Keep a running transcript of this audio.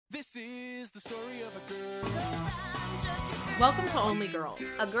This is the story of a girl. Welcome to Only Girls,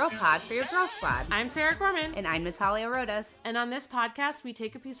 a girl pod for your girl squad. I'm Sarah Gorman. And I'm Natalia Rodas. And on this podcast, we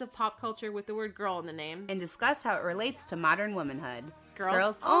take a piece of pop culture with the word girl in the name and discuss how it relates to modern womanhood.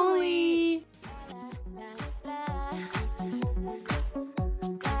 Girls only.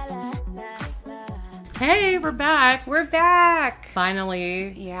 Hey, we're back. We're back.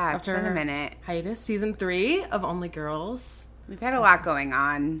 Finally. Yeah, after it's been a minute. Hiatus, season 3 of Only Girls. We've had a lot going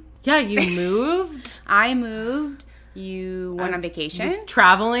on. Yeah, you moved. I moved. You went on vacation.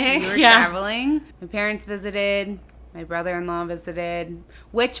 Traveling. You were traveling. My parents visited. My brother-in-law visited.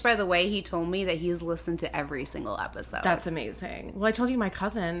 Which, by the way, he told me that he's listened to every single episode. That's amazing. Well, I told you my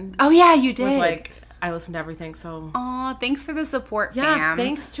cousin. Oh, yeah, you did. Was like, I listened to everything, so. Aw, thanks for the support, yeah, fam.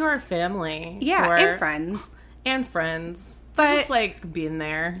 thanks to our family. Yeah, and friends. And friends. But just, like, being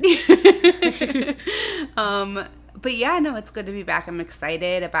there. But yeah, no, it's good to be back. I'm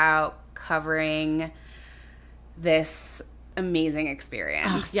excited about covering this amazing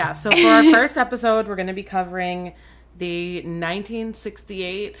experience. Yeah, so for our first episode, we're going to be covering the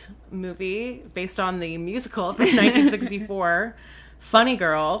 1968 movie based on the musical from 1964, Funny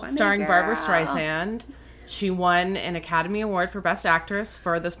Girl, starring Barbra Streisand. She won an Academy Award for Best Actress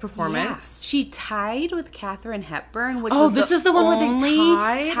for this performance. Yeah. She tied with Katharine Hepburn, which this is the one where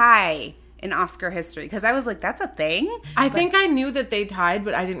they tie in Oscar history. Because I was like, that's a thing? I think I knew that they tied,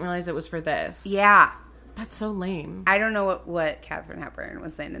 but I didn't realize it was for this. Yeah. That's so lame. I don't know what Katharine Hepburn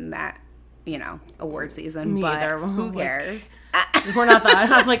was in that, award season. Me but either. Who cares? We're not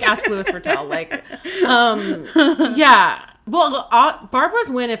that. I'm like, ask Louis Vertel. Like, yeah. Well, Barbara's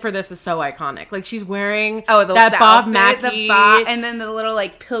win for this is so iconic. Like, she's wearing that Bob Mackie. And then the little,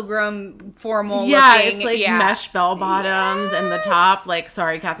 pilgrim formal looking. It's mesh bell bottoms and the top. Like,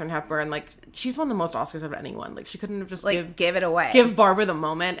 sorry, Katharine Hepburn. Like, she's won the most Oscars of anyone. Like, she couldn't have just give it away. Give Barbara the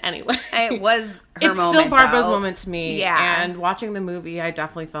moment anyway. It was her moment, It's still Barbara's moment to me. Yeah. And watching the movie, I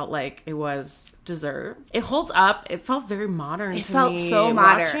definitely felt like it was deserved. It holds up. It felt very modern to me. It felt so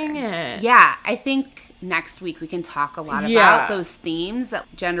modern. Watching it. Yeah, I think next week we can talk a lot about those themes, that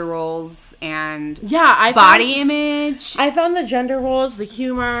gender roles and body image. I found the gender roles, the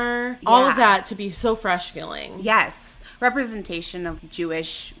humor, all of that to be so fresh feeling. Yes. Representation of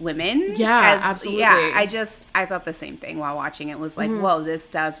Jewish women. Yeah, absolutely. Yeah, I thought the same thing while watching it. Was like, whoa, this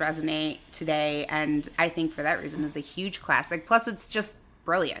does resonate today. And I think for that reason it's a huge classic. Plus it's just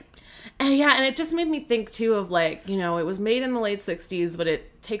brilliant. And it just made me think, too, of, it was made in the late 60s, but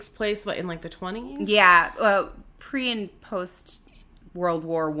it takes place, in, the 20s? Yeah, pre- and post- World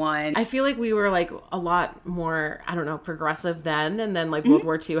War I. I feel like we were, a lot more, I don't know, progressive then, and then, World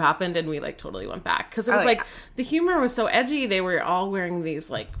War II happened, and we, totally went back. Because it was, the humor was so edgy. They were all wearing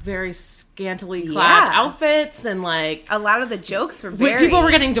these, very scantily clad outfits, and, a lot of the jokes were when people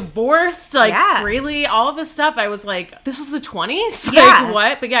were getting divorced, freely, all of this stuff. I was like, this was the 20s? Yeah.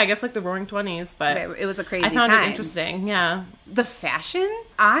 What? But, yeah, I guess, the roaring 20s, but it was a crazy time. I found it interesting, yeah. The fashion,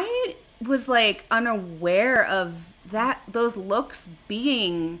 I was, unaware of those looks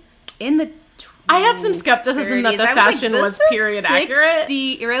being in the 20s, I had some skepticism that the fashion was period accurate.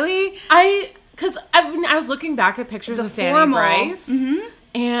 Really? Because I was looking back at pictures of Fanny Brice,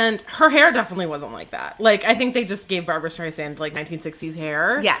 and her hair definitely wasn't like that. I think they just gave Barbra Streisand 1960s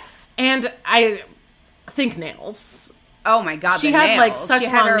hair. Yes. And I think nails. Oh my God, she had such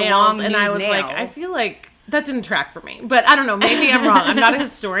long nails, and I was like, I feel like that didn't track for me. But I don't know, maybe I'm wrong. I'm not a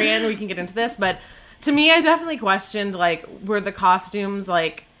historian. We can get into this, but to me, I definitely questioned, were the costumes,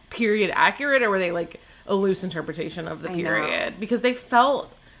 period accurate, or were they, a loose interpretation of the period? Because they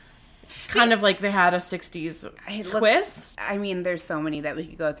felt kind of like they had a 60s twist. There's so many that we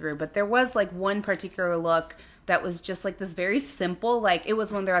could go through, but there was, one particular look that was just, this very simple, it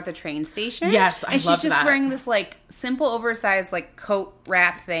was when they're at the train station. Yes, I love that. And she's just wearing this, simple, oversized, coat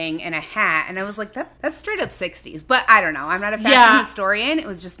wrap thing and a hat, and I was like, that's straight up 60s. But I don't know. I'm not a fashion historian. It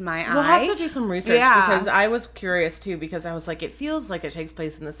was just my eye. We'll have to do some research, because I was curious, too, because I was like, it feels like it takes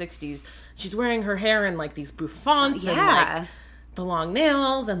place in the 60s. She's wearing her hair in, these bouffants and, the long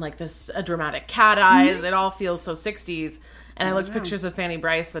nails and, this dramatic cat eyes. It all feels so 60s. And I looked at pictures of Fanny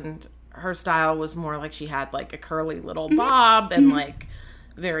Brice, and her style was more she had a curly little bob and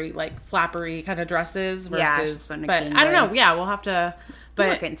very flappery kind of dresses versus but I don't know. Yeah, we'll have to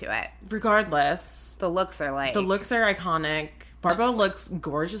look into it. Regardless, the looks are iconic. Barbara looks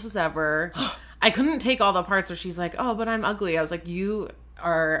gorgeous as ever. I couldn't take all the parts where she's like, "Oh, but I'm ugly." I was like, "You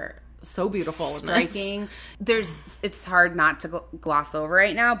are so beautiful and striking." It's hard not to gloss over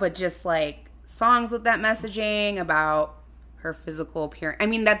right now, but just songs with that messaging about her physical appearance.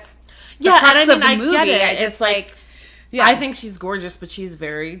 That's the crux of the movie. I get it. It's Yeah, I think she's gorgeous, but she's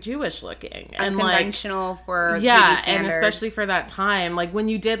very Jewish looking and conventional for beauty standards. And especially for that time. Like when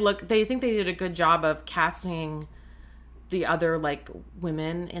you did look, they did a good job of casting the other like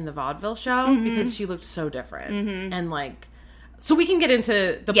women in the vaudeville show because she looked so different and like. So we can get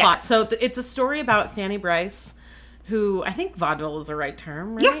into the plot. So it's a story about Fanny Brice, who I think vaudeville is the right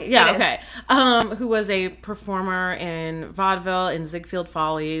term, right? Yeah, okay. Who was a performer in vaudeville in Ziegfeld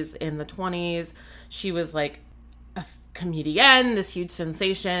Follies in the 1920s. She was like a comedienne, this huge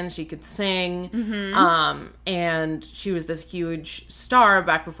sensation. She could sing, and she was this huge star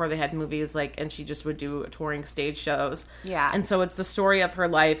back before they had movies. And she just would do touring stage shows. Yeah, and so it's the story of her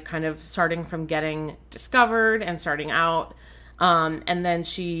life, kind of starting from getting discovered and starting out. And then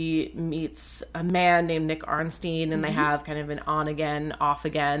she meets a man named Nick Arnstein, and they have kind of an on-again,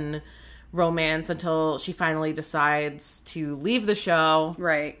 off-again romance until she finally decides to leave the show.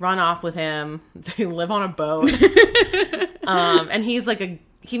 Right. Run off with him. They live on a boat. And he's like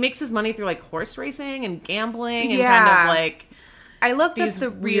he makes his money through like horse racing and gambling and kind of like... I looked up the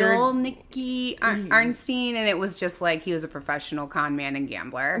real Nicky Arnstein, and it was just like he was a professional con man and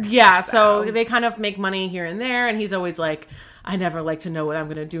gambler. Yeah, so they kind of make money here and there, and he's always like, I never like to know what I'm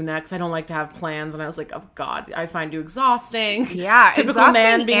going to do next. I don't like to have plans. And I was like, oh, God, I find you exhausting. Yeah, typical exhausting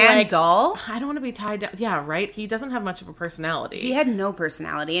man being and like, dull. I don't want to be tied down. Yeah, right? He doesn't have much of a personality. He had no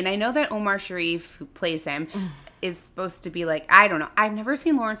personality. And I know that Omar Sharif, who plays him, is supposed to be like, I don't know. I've never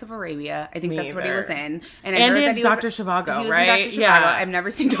seen Lawrence of Arabia. I think that's what he was in. And I heard that he Dr. was, Zhivago, he was right? in Dr. Zhivago. Yeah. I've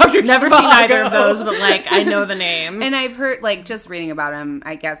never seen Dr. Never Zhivago. seen either of those, but like, I know the name. And I've heard, like, just reading about him,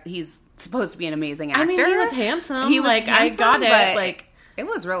 I guess he's supposed to be an amazing actor. I mean, he was handsome. He was like, handsome, I got it. Like, it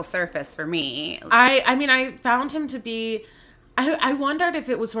was real surface for me. I mean, I found him to be... I wondered if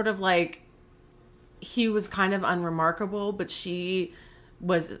it was sort of like he was kind of unremarkable, but she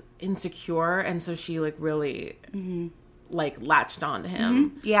was insecure, and so she like really like latched onto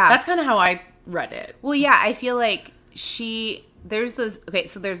him. Yeah. That's kind of how I read it. Well, yeah, I feel like there's those... Okay,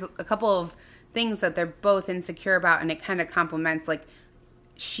 so there's a couple of things that they're both insecure about, and it kind of complements, like,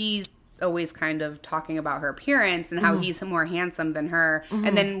 she's always kind of talking about her appearance and how he's more handsome than her.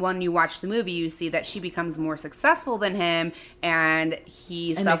 And then when you watch the movie, you see that she becomes more successful than him, and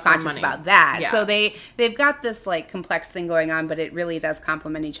he's self-conscious about that. Yeah. So they've got this like complex thing going on, but it really does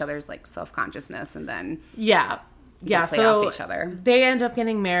complement each other's like self-consciousness, and then play off each other. They end up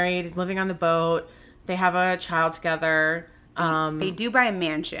getting married, living on the boat. They have a child together. They do buy a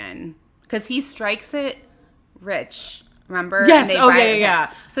mansion because he strikes it rich. Remember? Yes. And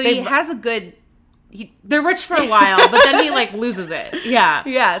Yeah. So he has a good... They're rich for a while, but then he like loses it. Yeah.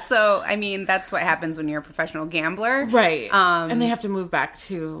 Yeah. So, I mean, that's what happens when you're a professional gambler. Right. And they have to move back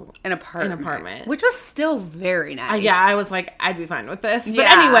to an apartment. Which was still very nice. Yeah. I was like, I'd be fine with this. But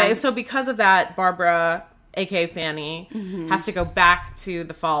Yeah. anyway, so because of that, Barbara, aka Fanny, has to go back to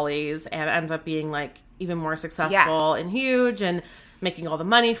the Follies and ends up being like even more successful and huge and making all the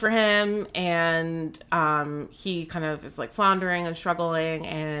money for him, and he kind of is like floundering and struggling,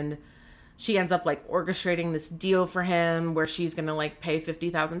 and she ends up like orchestrating this deal for him where she's gonna like pay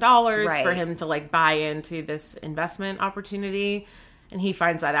 $50,000 for him to like buy into this investment opportunity, and he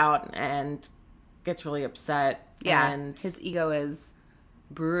finds that out and gets really upset. Yeah, and his ego is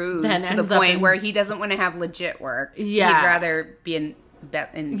bruised to the point where he doesn't want to have legit work. Yeah, he'd rather be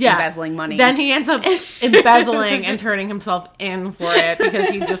embezzling money. Then he ends up embezzling and turning himself in for it because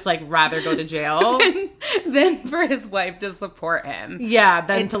he'd just like rather go to jail than for his wife to support him. Yeah,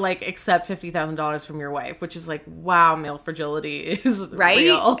 than to like accept $50,000 from your wife, which is like, wow, male fragility is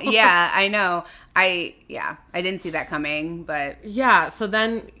real. Yeah, I know. I didn't see that coming, but yeah. So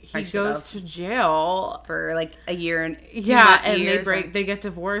then he goes to jail for like a year and they get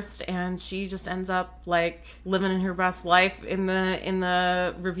divorced, and she just ends up like living in her best life in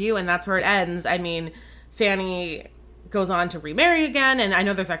the review, and that's where it ends. I mean, Fanny goes on to remarry again, and I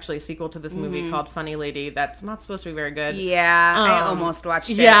know there's actually a sequel to this movie called Funny Lady that's not supposed to be very good. Yeah, I almost watched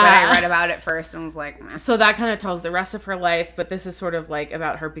it, but I read about it first and was like, meh. So that kind of tells the rest of her life, but this is sort of like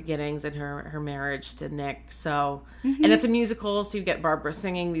about her beginnings and her marriage to Nick. So, and it's a musical, so you get Barbara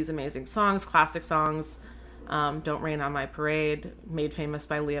singing these amazing songs, classic songs. Don't Rain on My Parade, made famous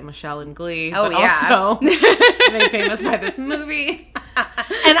by Lea Michele in Glee, but also made famous by this movie.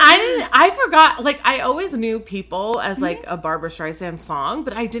 And I forgot, like, I always knew People as, like, a Barbra Streisand song,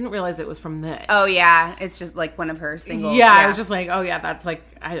 but I didn't realize it was from this. Oh, yeah. It's just, like, one of her singles. Yeah, I was just like, oh, yeah, that's, like,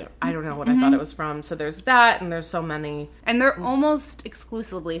 I don't know what I thought it was from. So there's that, and there's so many. And they're almost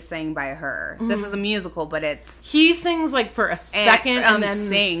exclusively sang by her. This is a musical, but it's... He sings, like, for a second, and then...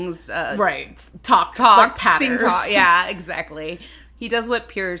 sings... right. Talk, like, patters. Sing, talk. Yeah, exactly. He does what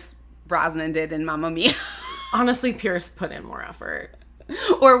Pierce Brosnan did in Mamma Mia. Honestly, Pierce put in more effort.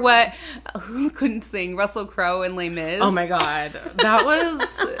 Or what? Who couldn't sing? Russell Crowe and Les Mis. Oh my god, that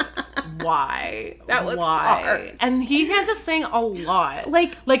was why. That was why. hard. And he had to sing a lot.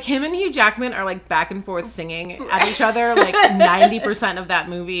 Like him and Hugh Jackman are like back and forth singing at each other like 90% of that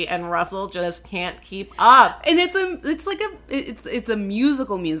movie, and Russell just can't keep up. And it's a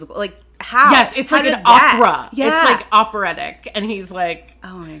musical. Like how? Yes, it's how like did an that? opera. Yeah. It's like operatic, and he's like,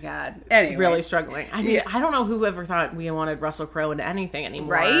 oh my god. Anyway. really struggling. I mean, I don't know who ever thought we wanted Russell Crowe into anything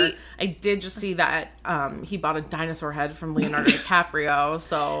anymore. Right? I did just see that he bought a dinosaur head from Leonardo DiCaprio,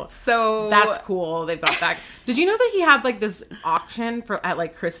 so that's cool. They've got that. Did you know that he had like this auction at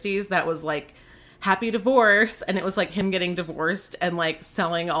like Christie's that was like happy divorce, and it was like him getting divorced and like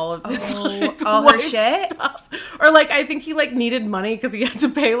selling all of this all her shit stuff, or like I think he like needed money because he had to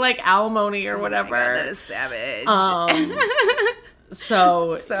pay like alimony or whatever. Oh my God, that is savage.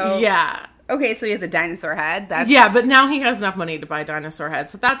 So yeah. Okay, so he has a dinosaur head. But now he has enough money to buy a dinosaur head,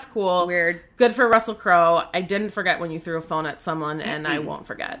 so that's cool. Weird. Good for Russell Crowe. I didn't forget when you threw a phone at someone, and I won't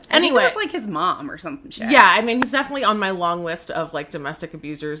forget. Anyway, it's like his mom or some shit. Yeah, I mean, he's definitely on my long list of like domestic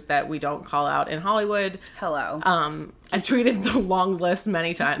abusers that we don't call out in Hollywood. Hello. I've tweeted the long list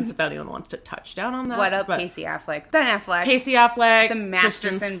many times if anyone wants to touch down on that. What up, Casey Affleck? Ben Affleck. Casey Affleck. The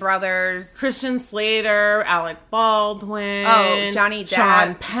Masterson brothers. Christian Slater. Alec Baldwin. Oh, Johnny Depp.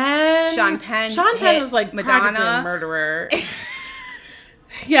 Sean Penn. Sean Penn is like Madonna. practically a murderer.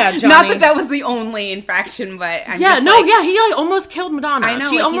 Yeah, Johnny. Not that was the only infraction, but he like almost killed Madonna. I know,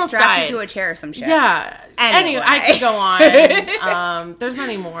 she like almost he strapped died her to a chair or some shit. Yeah. Anyway, I could go on. There's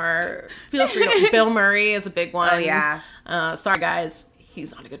many more. Feel free. Bill Murray is a big one. Oh yeah. Sorry guys,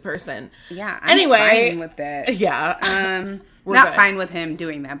 he's not a good person. Yeah. I'm fine with it. Yeah. Not good. fine with him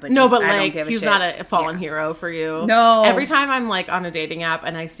doing that, but no, just, but I like don't give he's a not shit. a fallen hero for you. No. Every time I'm like on a dating app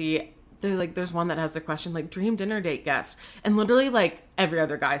and I see. There's one that has the question, like, dream dinner date guest. And literally, like, every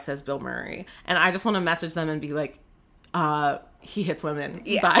other guy says Bill Murray. And I just want to message them and be like, he hits women.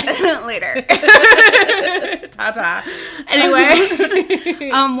 Yeah. Bye. Later. Ta-ta. Anyway.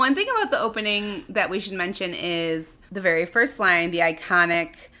 One thing about the opening that we should mention is the very first line, the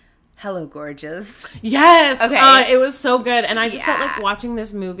iconic, "Hello, gorgeous." Yes. Okay. It was so good. And I just felt like watching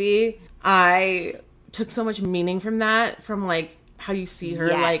this movie, I took so much meaning from that, from, like, how you see her,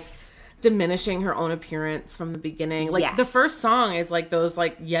 like, diminishing her own appearance from the beginning. Like the first song is like those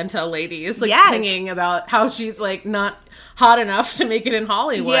like Yenta ladies like singing about how she's like not hot enough to make it in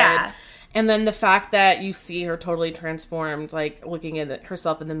Hollywood. Yeah. And then the fact that you see her totally transformed, like looking at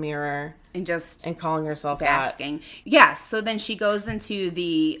herself in the mirror and calling herself basking. That. Yeah. So then she goes into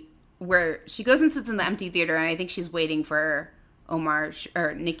where she goes and sits in the empty theater, and I think she's waiting for Omar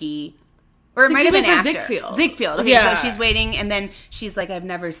or Nikki. Or it might have been after. Ziegfeld. Okay, so she's waiting, and then she's like, I've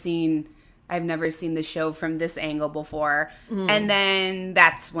never seen the show from this angle before. And then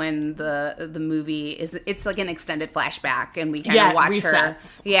that's when the movie it's like an extended flashback, and we kind of watch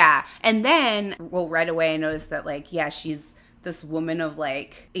resets. her. Yeah. And then, right away I noticed that, like, she's this woman of,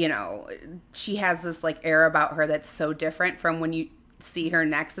 like, you know, she has this, like, air about her that's so different from when you see her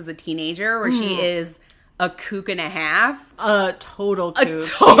next as a teenager, where she is a kook and a half. A total kook.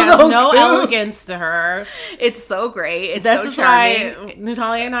 She has no elegance to her. It's so great. It's this so is charming. Why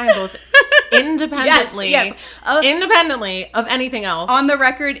Natalia and I both independently independently of anything else. On the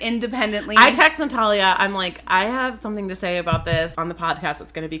record, independently. I text Natalia. I'm like, I have something to say about this on the podcast.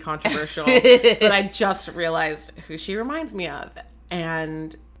 It's going to be controversial. But I just realized who she reminds me of.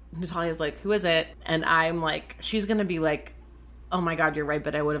 And Natalia's like, who is it? And I'm like, she's going to be like, oh my God, you're right,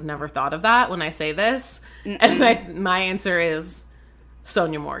 but I would have never thought of that when I say this. And my answer is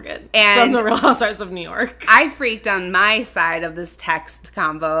Sonia Morgan from The Real Housewives of New York. I freaked on my side of this text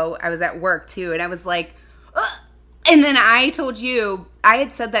combo. I was at work too, and I was like, ugh. And then I told you, I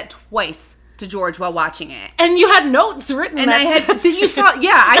had said that twice to George while watching it. And you had notes written. And you saw,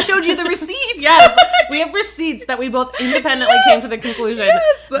 I showed you the receipts. Yes, we have receipts that we both independently came to the conclusion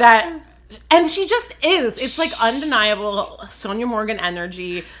that... And she just is. It's like undeniable Sonia Morgan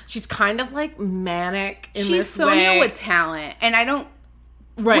energy. She's kind of like manic in this way. She's Sonia with talent. And I don't...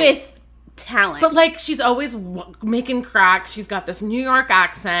 With talent. But like she's always making cracks. She's got this New York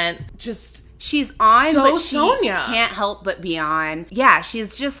accent. Just... She's on, so but she can't help but be on. Yeah,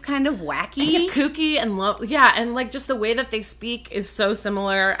 she's just kind of wacky. And kooky and and like just the way that they speak is so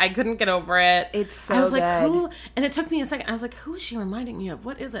similar. I couldn't get over it. It's so I was like, good. who? And it took me a second. I was like, who is she reminding me of?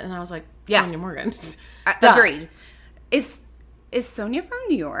 What is it? And I was like, Sonia Morgan. Agreed. Is Sonia from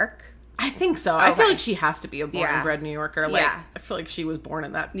New York? I think so. Okay. I feel like she has to be a born and bred New Yorker. Like, I feel like she was born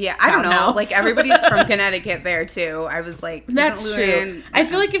in that I don't know. Like, everybody's from Connecticut there, too. I was like... That's true. I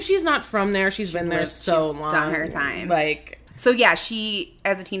feel like if she's not from there, she's been there so long. Done her time. Like... So, yeah, she,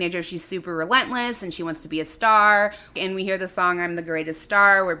 as a teenager, she's super relentless, and she wants to be a star. And we hear the song, I'm the Greatest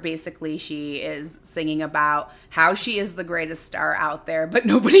Star, where basically she is singing about how she is the greatest star out there, but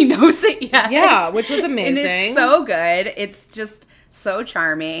nobody knows it yet. Yeah, which was amazing. And it's so good. It's just so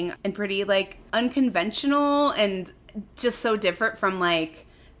charming and pretty, like, unconventional and just so different from, like,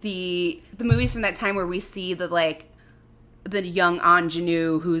 the movies from that time where we see the, like, the young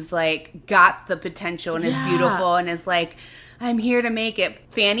ingenue who's, like, got the potential and is beautiful and is, like... I'm here to make it.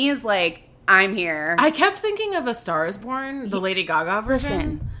 Fanny is like, I'm here. I kept thinking of A Star Is Born, the Lady Gaga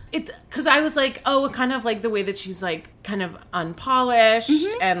version. Because I was like, oh, kind of like the way that she's like kind of unpolished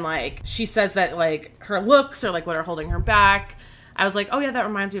and like she says that like her looks are like what are holding her back. I was like, oh yeah, that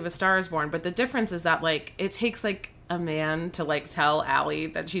reminds me of A Star Is Born. But the difference is that like it takes like a man to like tell Allie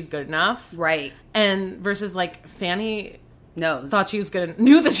that she's good enough. Right. And versus like Fanny knew that she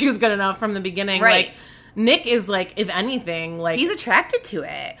was good enough from the beginning. Right. Like, Nick is, like, if anything, like... He's attracted to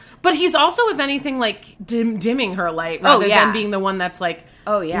it. But he's also, if anything, like, dimming her light rather than being the one that's, like,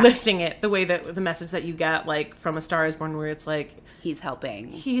 lifting it the way that the message that you get, like, from A Star Is Born where it's, like... He's helping.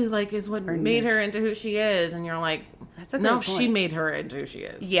 He, like, is what made her into who she is. And you're like, that's a good point. She made her into who she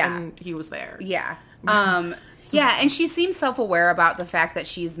is. Yeah. And he was there. Yeah. Yeah, and she seems self-aware about the fact that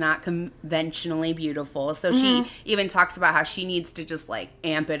she's not conventionally beautiful. So she even talks about how she needs to just, like,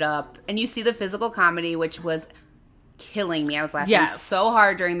 amp it up. And you see the physical comedy, which was killing me. I was laughing so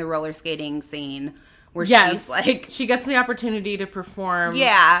hard during the roller skating scene where she's, like... She gets the opportunity to perform...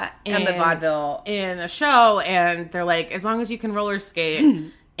 Yeah, in the vaudeville. In a show, and they're like, as long as you can roller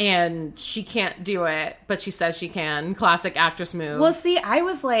skate... And she can't do it, but she says she can. Classic actress move. Well, see, I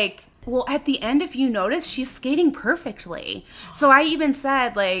was like... Well, at the end, if you notice, she's skating perfectly. So I even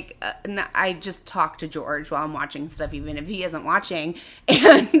said, like, I just talk to George while I'm watching stuff, even if he isn't watching.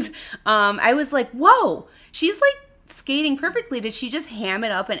 And I was like, whoa, she's, like, skating perfectly. Did she just ham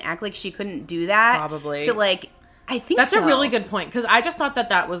it up and act like she couldn't do that? Probably. To, like, I think that's a really good point. Because I just thought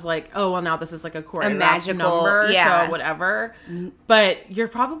that was, like, oh, well, now this is, like, a choreographed magical number, so whatever. But you're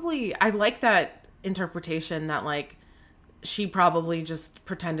probably, I like that interpretation that, like, she probably just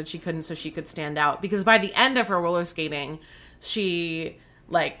pretended she couldn't so she could stand out. Because by the end of her roller skating, she,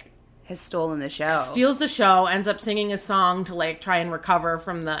 like... has stolen the show. Steals the show, ends up singing a song to, like, try and recover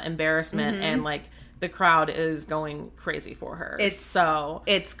from the embarrassment. And, like, the crowd is going crazy for her. It's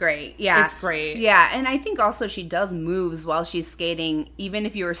great. Yeah. It's great. Yeah, and I think also she does moves while she's skating. Even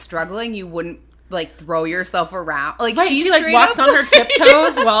if you were struggling, you wouldn't, like, throw yourself around. Like, right, she like walks on her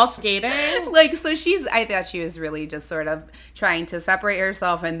tiptoes while skating. Like, so I thought she was really just sort of trying to separate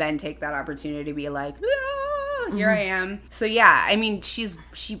herself and then take that opportunity to be like, here I am. So yeah, I mean, she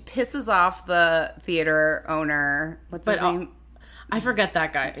pisses off the theater owner. What's his name? I forget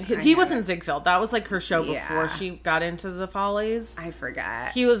that guy. He wasn't Ziegfeld. That was like her show before she got into the Follies. I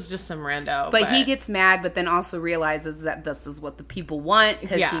forgot. He was just some rando. But he gets mad, but then also realizes that this is what the people want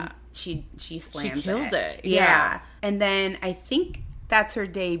because she slams She kills it. Yeah. And then I think that's her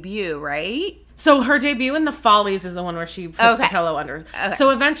debut, right? So her debut in the Follies is the one where she puts the pillow under. Okay.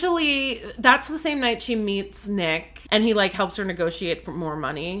 So eventually, that's the same night she meets Nick, and he like helps her negotiate for more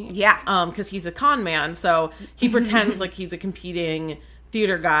money. Yeah. Because he's a con man, so he pretends like he's a competing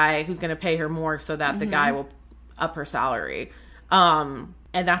theater guy who's going to pay her more so that the guy will up her salary.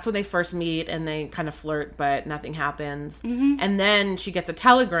 And that's when they first meet, and they kind of flirt, but nothing happens. And then she gets a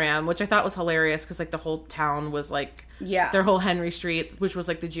telegram, which I thought was hilarious because like the whole town was like, their whole Henry Street, which was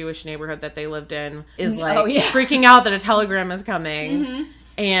like the Jewish neighborhood that they lived in, is like freaking out that a telegram is coming.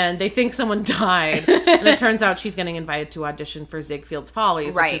 And they think someone died. And it turns out she's getting invited to audition for Ziegfeld's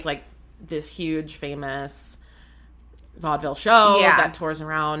Follies, which is like this huge, famous vaudeville show that tours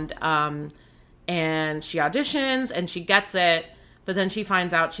around. And she auditions, and she gets it. But then she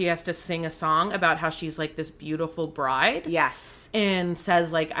finds out she has to sing a song about how she's, like, this beautiful bride. Yes. And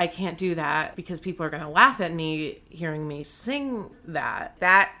says, like, I can't do that because people are going to laugh at me hearing me sing that.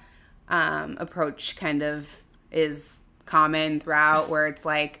 That approach kind of is common throughout where it's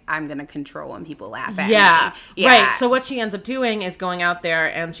like, I'm going to control when people laugh at me. Yeah, right. So what she ends up doing is going out there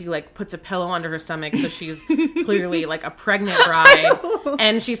and she, like, puts a pillow under her stomach so she's clearly, like, a pregnant bride.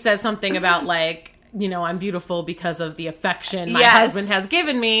 And she says something about, like... you know, I'm beautiful because of the affection my husband has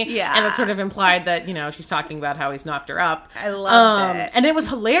given me. Yeah. And it's sort of implied that, you know, she's talking about how he's knocked her up. I loved it. And it was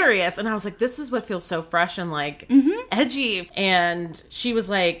hilarious. And I was like, this is what feels so fresh and, like, edgy. And she was,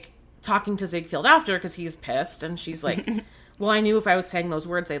 like, talking to Ziegfeld after because he's pissed. And she's like, well, I knew if I was saying those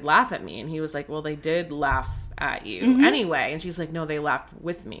words, they'd laugh at me. And he was like, well, they did laugh at you anyway. And she's like, no, they laughed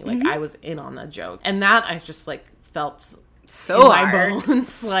with me. Like, I was in on the joke. And that I just, like, felt so in hard. My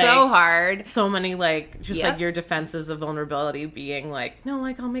bones. Like, so hard. So many, like, just, like, your defenses of vulnerability being like, no,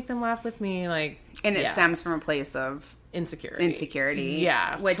 like, I'll make them laugh with me. Like, and it stems from a place of insecurity.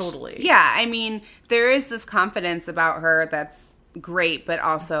 Yeah, which, totally. Yeah, I mean, there is this confidence about her that's great, but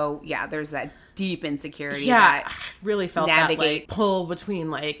also, there's that deep insecurity. Yeah, I really felt that, like, pull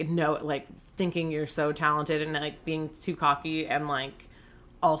between, like, thinking you're so talented and, like, being too cocky and, like,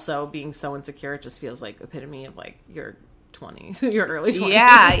 also being so insecure. It just feels like epitome of, like, your 20s, your early 20s.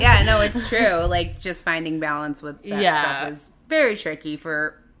 Yeah, no, it's true. Like, just finding balance with that stuff is very tricky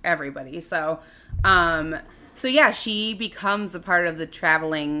for everybody. So, she becomes a part of the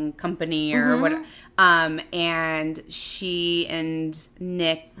traveling company or what. And she and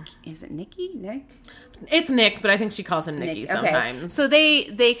Nick, is it Nicky? Nick? It's Nick, but I think she calls him Nicky sometimes. Okay. So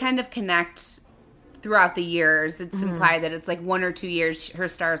they kind of connect throughout the years. It's implied that it's like 1 or 2 years her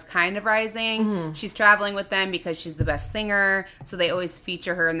star's kind of rising. She's traveling with them because she's the best singer, so they always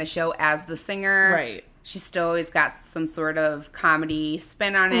feature her in the show as the singer. Right. She's still always got some sort of comedy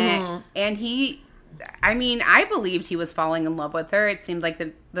spin on it. And I believed he was falling in love with her. It seemed like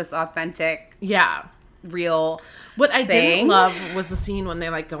this authentic, real. What I didn't love was the scene when they,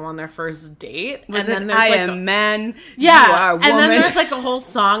 like, go on their first date. And then there's, I am man, yeah, you are woman. And then there's, like, a whole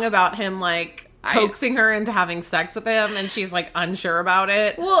song about him, like, coaxing her into having sex with him, and she's, like, unsure about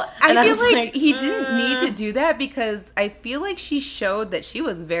it. Well, I feel like he didn't need to do that because I feel like she showed that she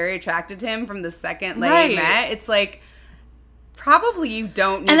was very attracted to him from the second they met. It's like, probably you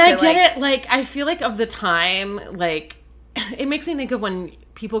don't need and to, I get it, like, I feel like of the time, like, it makes me think of when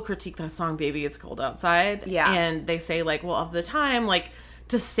people critique that song Baby It's Cold Outside. Yeah. And they say, like, well, of the time, like,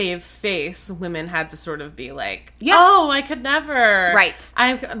 to save face, women had to sort of be like, oh, I could never. Right.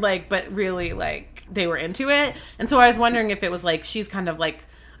 I'm like, but really, like, they were into it. And so I was wondering if it was like, she's kind of like,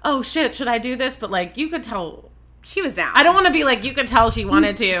 oh shit, should I do this? But, like, you could tell she was down. I don't want to be like, you could tell she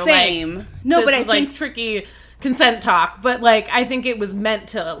wanted to. Same. Like, no, but I think like tricky consent talk, but, like, I think it was meant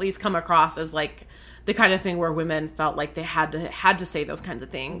to at least come across as, like, the kind of thing where women felt like they had to say those kinds of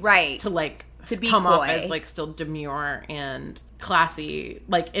things, right? To, like, to be come coy. off as, like, still demure and classy.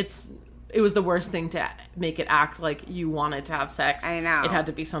 Like, it was the worst thing to make it act like you wanted to have sex. I know. It had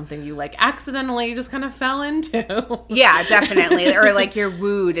to be something you, like, accidentally just kind of fell into. Yeah, definitely. Or, like, you're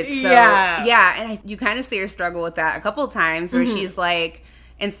wooed. It's so and you kind of see her struggle with that a couple of times where she's like,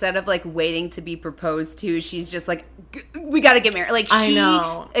 instead of, like, waiting to be proposed to, she's just like, we got to get married. Like, she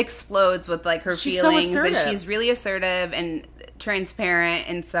explodes with, like, her feelings. So and she's really assertive and transparent.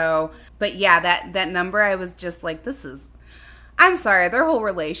 And so, but yeah, that number, I was just like, I'm sorry, their whole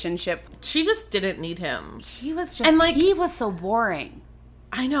relationship. She just didn't need him. He was just, and, like, he was so boring.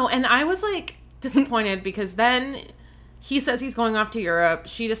 I know. And I was, like, disappointed because then he says he's going off to Europe.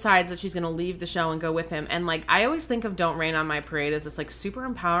 She decides that she's going to leave the show and go with him. And, like, I always think of Don't Rain on My Parade as this, like, super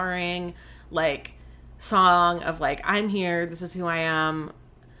empowering, like, song of, like, I'm here, this is who I am.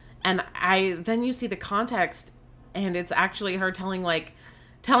 And then you see the context, and it's actually her telling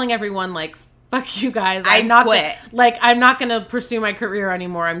everyone, like, fuck you guys. I'm not quit. I'm not going to pursue my career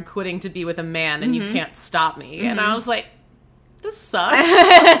anymore. I'm quitting to be with a man, and you can't stop me. And I was like, this sucks.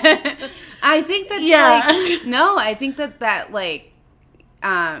 I think that, no, I think that like,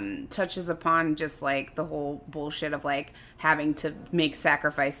 touches upon just, like, the whole bullshit of, like, having to make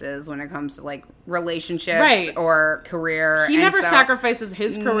sacrifices when it comes to, like, relationships or career. He never sacrifices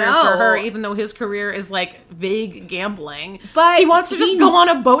his career for her, even though his career is, like, vague gambling. But he wants to just go on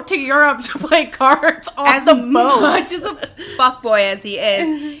a boat to Europe to play cards on the boat. As much as a fuckboy as he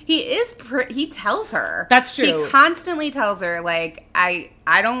is, he tells her. That's true. He constantly tells her, like, I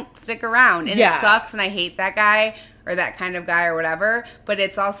don't stick around. And it sucks, and I hate that guy. Or that kind of guy or whatever, but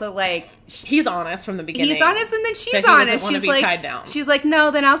it's also like he's honest from the beginning. He's honest, and then she's honest. She's like, tied down. She's like, no,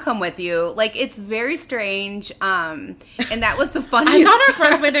 then I'll come with you. Like, it's very strange. And that was the funniest. I thought her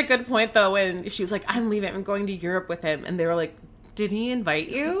friends made a good point though when she was like, I'm leaving. I'm going to Europe with him, and they were like, did he invite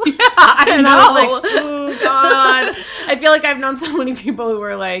you? Yeah, I know. I was like, oh god. I feel like I've known so many people who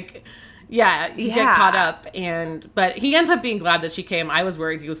were like, get caught up, but he ends up being glad that she came. I was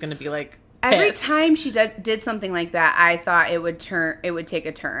worried he was going to be like. Every time she did something like that, I thought it would take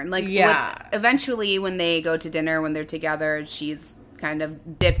a turn. Like, eventually when they go to dinner, when they're together, she's kind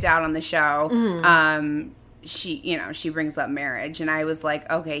of dipped out on the show. Mm-hmm. She brings up marriage, and I was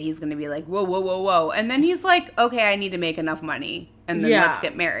like, okay, he's going to be like, whoa, whoa, whoa, whoa. And then he's like, okay, I need to make enough money, and then let's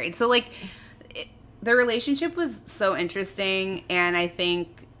get married. So, like, their relationship was so interesting, and I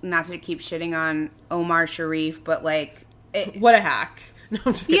think, not to keep shitting on Omar Sharif, but, like, what a hack. No,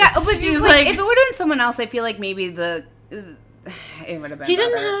 I'm just kidding. Yeah, but just like, if it would have been someone else, I feel like maybe it would have been He better.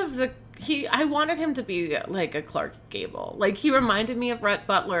 didn't have I wanted him to be like a Clark Gable. Like, he reminded me of Rhett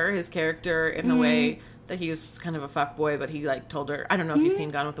Butler, his character, in the way that he was just kind of a fuckboy, but he, like, told her, I don't know if you've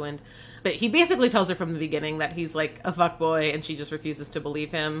seen Gone with the Wind, but he basically tells her from the beginning that he's, like, a fuckboy, and she just refuses to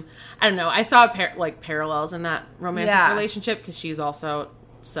believe him. I don't know. I saw, parallels in that romantic relationship, because she's also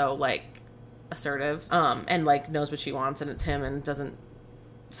so, like, assertive, and, like, knows what she wants, and it's him, and doesn't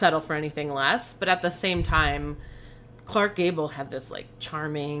settle for anything less. But at the same time, Clark Gable had this, like,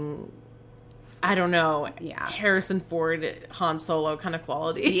 charming, I don't know, Harrison Ford, Han Solo kind of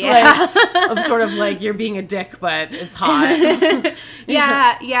quality. Yeah. Like, of sort of like, you're being a dick, but it's hot.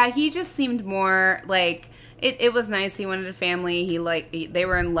 Yeah, he just seemed more like, it was nice. He wanted a family. They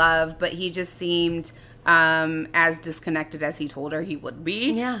were in love, but he just seemed as disconnected as he told her he would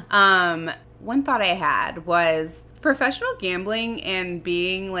be. Yeah. One thought I had was, professional gambling and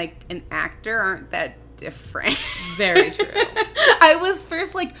being, like, an actor aren't that different. Very true. I was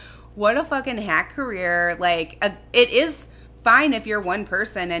first like, what a fucking hack career. Like, it is fine if you're one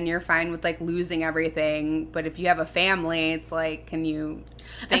person and you're fine with, like, losing everything, but if you have a family, it's like, can you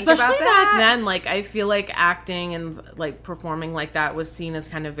think especially about that? Back then, like, I feel like acting and, like, performing like that was seen as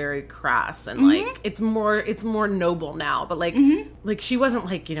kind of very crass, and like, it's more noble now, but like, like, she wasn't,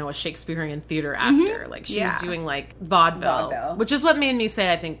 like, you know, a Shakespearean theater actor. Like, she was doing, like, vaudeville, which is what made me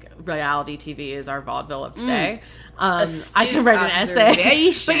say I think reality TV is our vaudeville of today. I can write an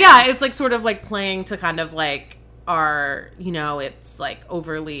essay, but yeah, it's like sort of like playing to kind of like our, you know, it's like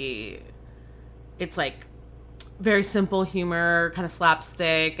overly, it's like very simple humor, kind of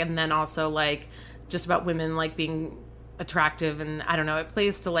slapstick, and then also like just about women like being attractive, and I don't know, it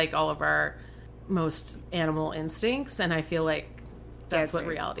plays to like all of our most animal instincts, and I feel like that's what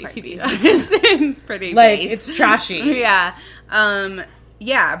reality TV does. It's pretty like base. It's trashy. Yeah.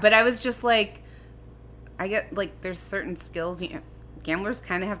 Yeah, but I was just like, I get, like, there's certain skills, gamblers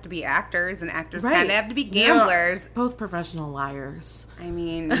kind of have to be actors, and actors kind of have to be gamblers. Both professional liars. I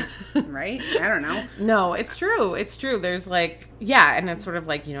mean, right? I don't know. No, it's true. It's true. There's like, yeah, and it's sort of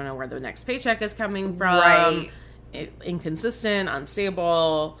like, you don't know where the next paycheck is coming from. Right. Inconsistent,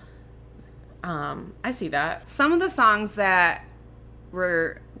 unstable. I see that. Some of the songs that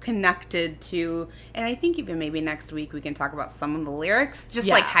were connected to, and I think even maybe next week we can talk about some of the lyrics, just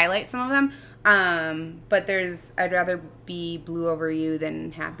like highlight some of them. But there's, I'd rather be blue over you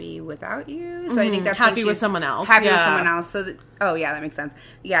than happy without you. So I think that's happy with someone else. Happy with someone else. So that makes sense.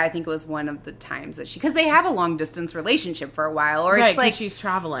 Yeah, I think it was one of the times that because they have a long distance relationship for a while, or it's like she's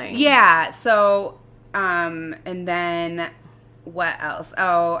traveling. Yeah. So, and then what else?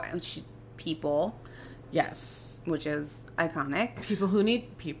 Oh, people. Yes. Which is iconic. People who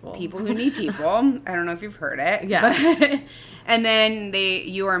need people. People who need people. I don't know if you've heard it. Yeah. But, and then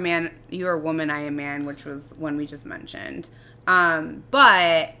you are a man, you are a woman, I am man, which was one we just mentioned.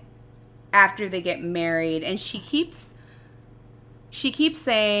 But after they get married, and she keeps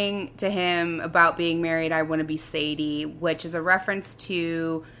saying to him about being married, I want to be Sadie, which is a reference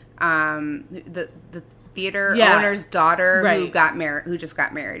to the theater owner's daughter who just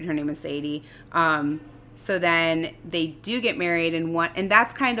got married. Her name is Sadie. So then they do get married, and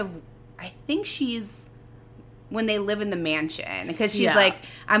that's kind of, I think she's when they live in the mansion, because she's like,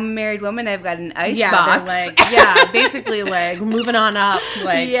 I'm a married woman, I've got an ice box. Like, basically like moving on up.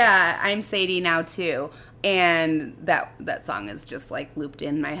 Like, I'm Sadie now too, and that song is just like looped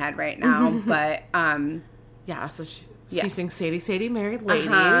in my head right now. But so she sings Sadie, married lady.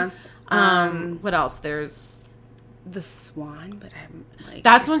 What else? There's the Swan, but I'm like,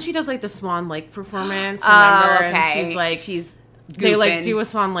 that's when she does like the Swan Lake performance. Remember? Okay. And she's like, goofing. They like do a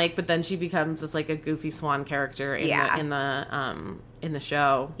Swan Lake, but then she becomes just like a goofy swan character in the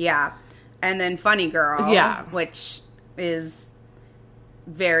show. Yeah, and then Funny Girl. Yeah, which is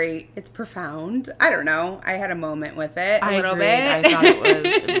it's profound. I don't know. I had a moment with it a little bit. I thought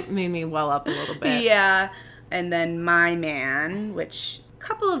it made me well up a little bit. Yeah, and then My Man, which a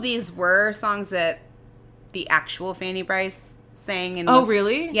couple of these were songs that the actual Fanny Brice sang. And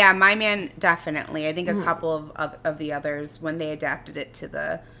really? Yeah, My Man, definitely. I think a couple of the others when they adapted it to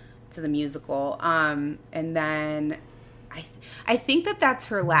the musical. And then I think that's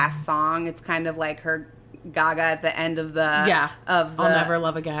her last song. It's kind of like her Gaga at the end of the I'll Never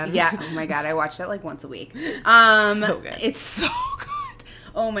Love Again. Yeah. Oh my God, I watch that like once a week. So good. It's so good.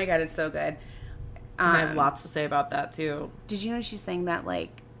 Oh my God, it's so good. And I have lots to say about that too. Did you know she sang that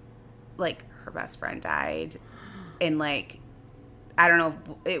like her best friend died in like, I don't know,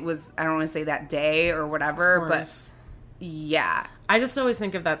 I don't want to say that day or whatever, but yeah. I just always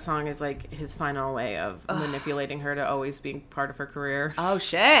think of that song as like his final way of manipulating her to always being part of her career. Oh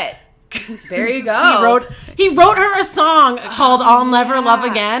shit. There you go. He wrote her a song called I'll Never Love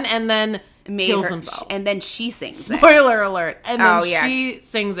Again, and then kills himself. And then she sings it. Spoiler alert. And then she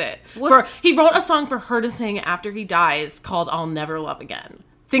sings it. He wrote a song for her to sing after he dies called I'll Never Love Again.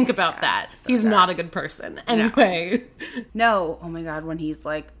 Think about that. So he's not a good person. Anyway. No. Oh my God, when he's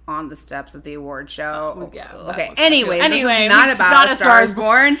like on the steps of the award show. Yeah. Okay. Anyway, this is not about A Star Is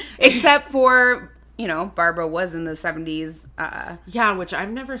Born, except for... You know, Barbara was in the 70s. Yeah, which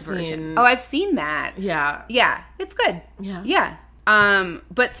I've never seen. Oh, I've seen that. Yeah. Yeah, it's good. Yeah. Yeah.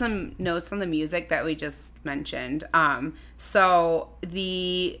 But some notes on the music that we just mentioned. So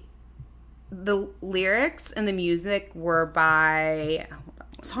the lyrics and the music were by...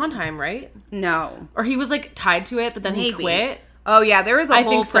 Sondheim, right? No. Or he was like tied to it, but then he quit. Oh, yeah. There was a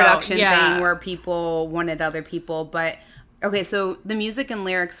whole production thing where people wanted other people. But, okay, so the music and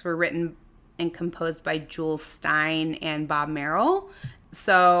lyrics were written and composed by Jules Stein and Bob Merrill.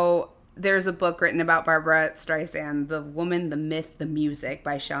 So there's a book written about Barbra Streisand, The Woman, the Myth, the Music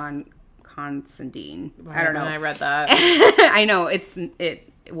by Sean Constantine. I don't know. I read that. I know. It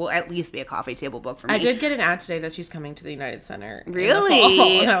will at least be a coffee table book for me. I did get an ad today that she's coming to the United Center.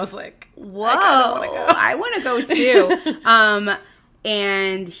 Really? And I was like, whoa. I want to go too.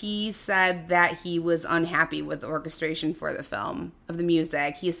 And he said that he was unhappy with the orchestration for the film, of the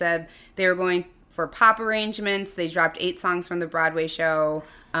music. He said they were going for pop arrangements. They dropped 8 songs from the Broadway show.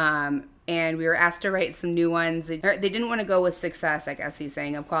 And we were asked to write some new ones. They didn't want to go with success, I guess he's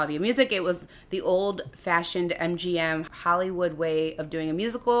saying, of quality of music. It was the old-fashioned MGM Hollywood way of doing a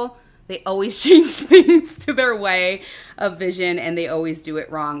musical. They always change things to their way of vision, and they always do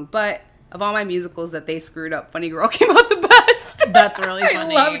it wrong. But of all my musicals that they screwed up, Funny Girl came out the best. That's really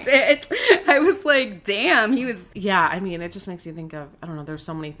funny. I loved it. I was like, damn, he was... Yeah, I mean, it just makes you think of, I don't know, there's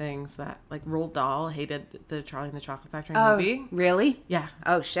so many things that, like, Roald Dahl hated the Charlie and the Chocolate Factory movie. Really? Yeah.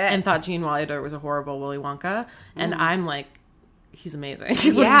 Oh, shit. And thought Gene Wilder was a horrible Willy Wonka. And I'm like, he's amazing.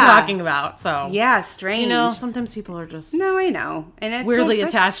 What are you talking about? So yeah, strange. You know, sometimes people are just I know, and it's weirdly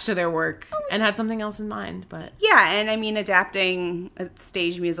attached to their work and had something else in mind. But yeah, and I mean, adapting a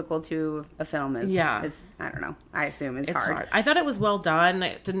stage musical to a film is I don't know. I assume it's hard. I thought it was well done.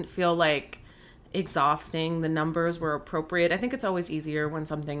 It didn't feel like exhausting. The numbers were appropriate. I think it's always easier when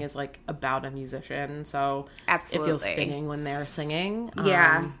something is like about a musician, so absolutely it feels fitting when they're singing.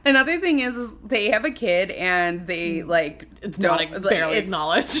 Another thing is they have a kid and they like it's barely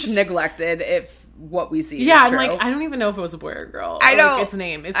acknowledged, neglected if what we see is true. I'm like, I don't even know if it was a boy or girl. I know its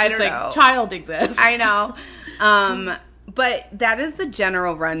name. It's just like child exists. I know. But that is the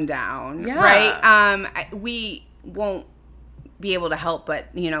general rundown, right? We won't be able to help but,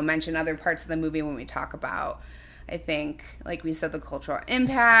 you know, mention other parts of the movie when we talk about, I think, like we said, the cultural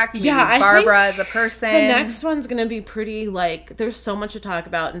impact. Yeah, Barbra as a person. The next one's going to be pretty, like, there's so much to talk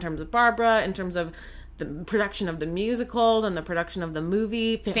about in terms of Barbra, in terms of the production of the musical and the production of the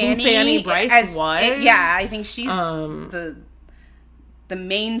movie. Fanny Brice was. I think she's the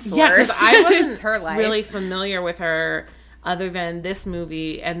main source. Yeah, because I wasn't her life. really familiar with her other than this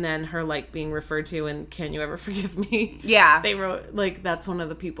movie and then her, like, being referred to in Can You Ever Forgive Me? Yeah. They wrote, like, that's one of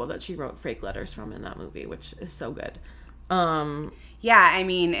the people that she wrote fake letters from in that movie, which is so good. Yeah, I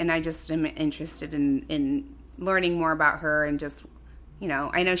mean, and I just am interested in learning more about her and just, you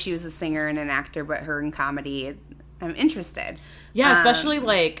know, I know she was a singer and an actor, but her in comedy, I'm interested. Yeah, especially,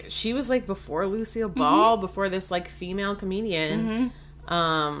 like, she was, like, before Lucille Ball, before this, like, female comedian.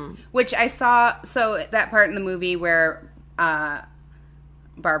 Which I saw, so that part in the movie where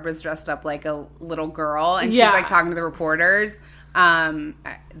Barbara's dressed up like a little girl and she's like talking to the reporters.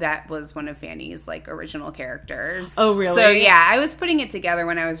 That was one of Fanny's like original characters. Oh, really? So yeah, I was putting it together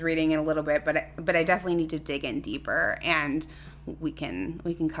when I was reading it a little bit, but I definitely need to dig in deeper and we can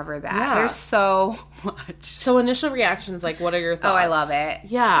cover that. Yeah. There's so much. So initial reactions, like, what are your thoughts? Oh, I love it.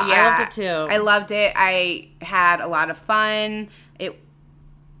 Yeah, I loved it too. I loved it. I had a lot of fun.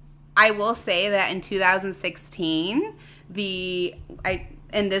 I will say that in 2016,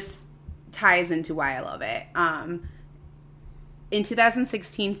 and this ties into why I love it. In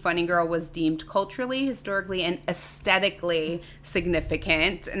 2016, Funny Girl was deemed culturally, historically, and aesthetically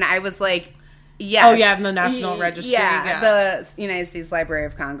significant, and I was like, yes. Oh yeah, in the National Registry. Yeah, the United States Library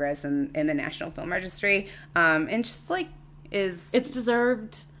of Congress and the National Film Registry, and just like it's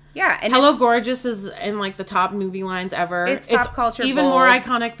deserved. Yeah, and Hello Gorgeous is in like the top movie lines ever. It's pop culture even gold. More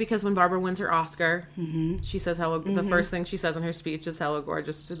iconic because when Barbra wins her Oscar, she says the first thing she says in her speech is "Hello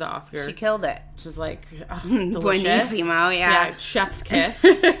Gorgeous" to the Oscar. She killed it. She's like, delicious. Buonissimo, chef's kiss.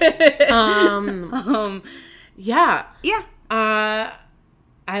 Yeah.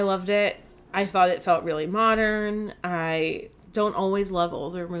 I loved it. I thought it felt really modern. I don't always love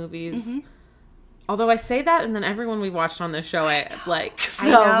older movies. Mm-hmm. Although I say that, and then everyone we watched on this show, I like.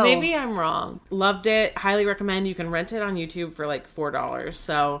 So maybe I'm wrong. Loved it. Highly recommend. You can rent it on YouTube for like $4.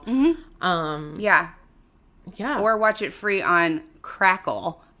 So, yeah. Or watch it free on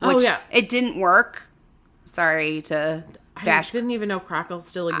Crackle. Which it didn't work. Sorry to bash. I didn't even know Crackle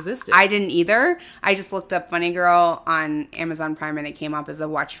still existed. I didn't either. I just looked up Funny Girl on Amazon Prime, and it came up as a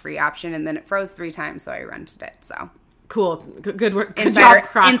watch free option, and then it froze 3 times, so I rented it. So. Cool. Good work. Good job,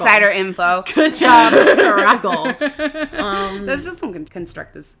 Crackle. Insider info. Good job, Crackle. That's just some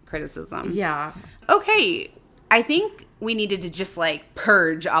constructive criticism. Yeah. Okay. I think we needed to just, like,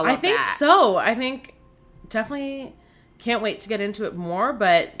 purge all of that. I think so. I think definitely can't wait to get into it more,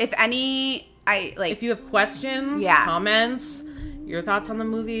 but... If you have questions, comments, your thoughts on the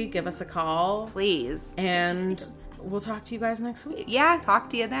movie, give us a call. Please. And we'll talk to you guys next week. Yeah. Talk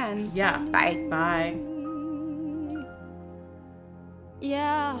to you then. Yeah. Bye. Bye.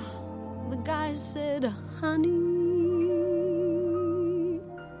 Yeah, the guy said, honey,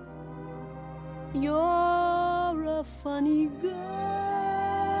 you're a funny girl.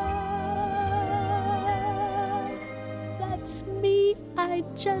 That's me, I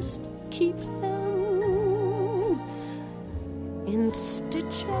just keep them in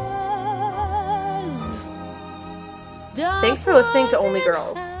stitches. Thanks for listening to Only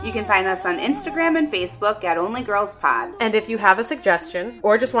Girls. You can find us on Instagram and Facebook at Only Girls Pod. And if you have a suggestion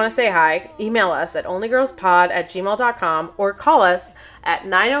or just want to say hi, email us at onlygirlspod@gmail.com or call us at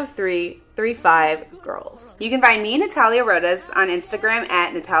 903-35-GIRLS. You can find me, Natalia Rodas, on Instagram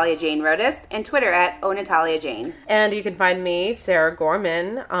at Natalia Jane Rodas and Twitter at ONataliaJane. And you can find me, Sarah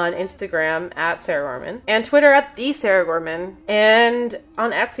Gorman, on Instagram at Sarah Gorman and Twitter at The Sarah Gorman and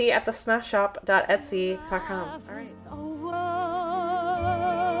on Etsy at thesmashshop.etsy.com. All right.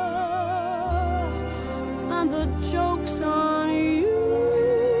 And the joke's on you.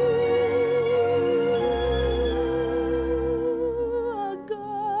 A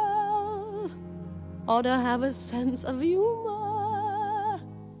girl ought to have a sense of humor.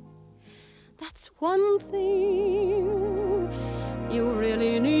 That's one thing you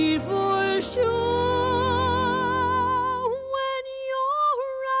really need for sure. When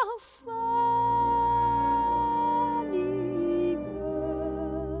you're a funny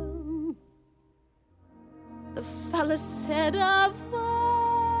girl. The fella said a funny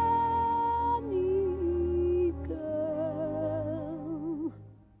girl.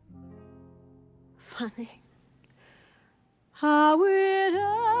 Funny.